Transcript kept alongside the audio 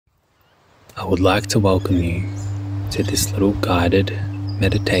I would like to welcome you to this little guided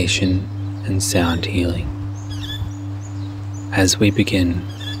meditation and sound healing. As we begin,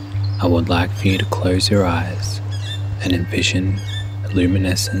 I would like for you to close your eyes and envision a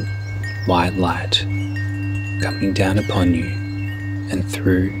luminescent white light coming down upon you and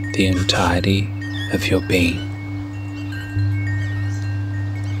through the entirety of your being.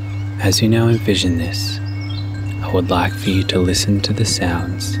 As you now envision this, I would like for you to listen to the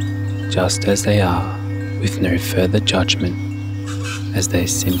sounds just as they are, with no further judgment, as they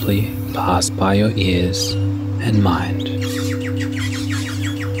simply pass by your ears and mind.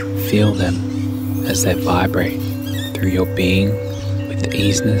 Feel them as they vibrate through your being with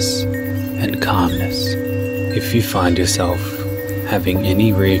easiness and calmness. If you find yourself having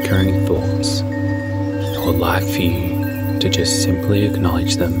any recurring thoughts, I would like for you to just simply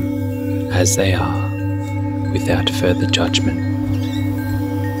acknowledge them as they are without further judgment,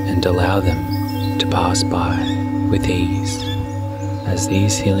 and allow them to pass by with ease, as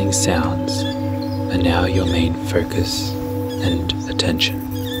these healing sounds are now your main focus and attention.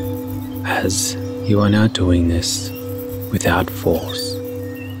 As you are now doing this without force,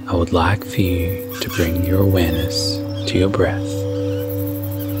 I would like for you to bring your awareness to your breath.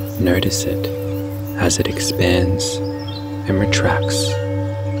 Notice it as it expands and retracts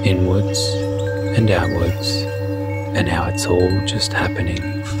inwards and outwards, and how it's all just happening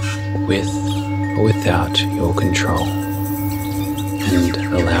with or without your control. And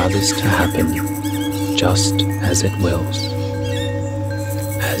allow this to happen just as it wills.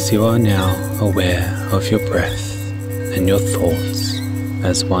 As you are now aware of your breath and your thoughts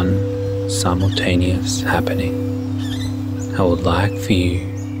as one simultaneous happening, I would like for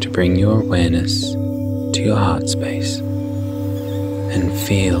you to bring your awareness to your heart space and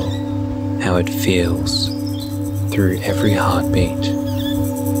feel how it feels through every heartbeat.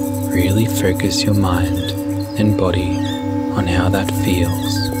 Really focus your mind and body on how that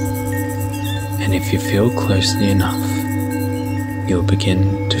feels, and if you feel closely enough, you'll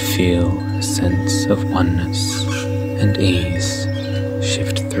begin to feel a sense of oneness and ease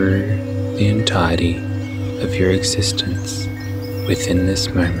shift through the entirety of your existence within this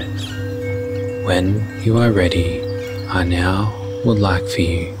moment. When you are ready, I now would like for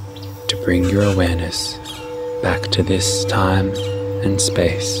you to bring your awareness back to this time and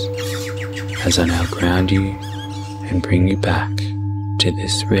space, as I now ground you and bring you back to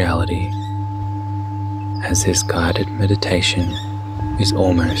this reality, as this guided meditation is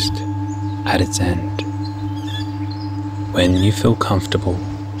almost at its end. When you feel comfortable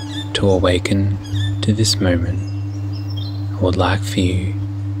to awaken to this moment, I would like for you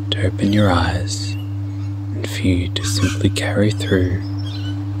to open your eyes and for you to simply carry through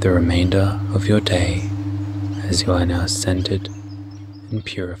the remainder of your day as you are now centered and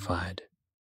purified.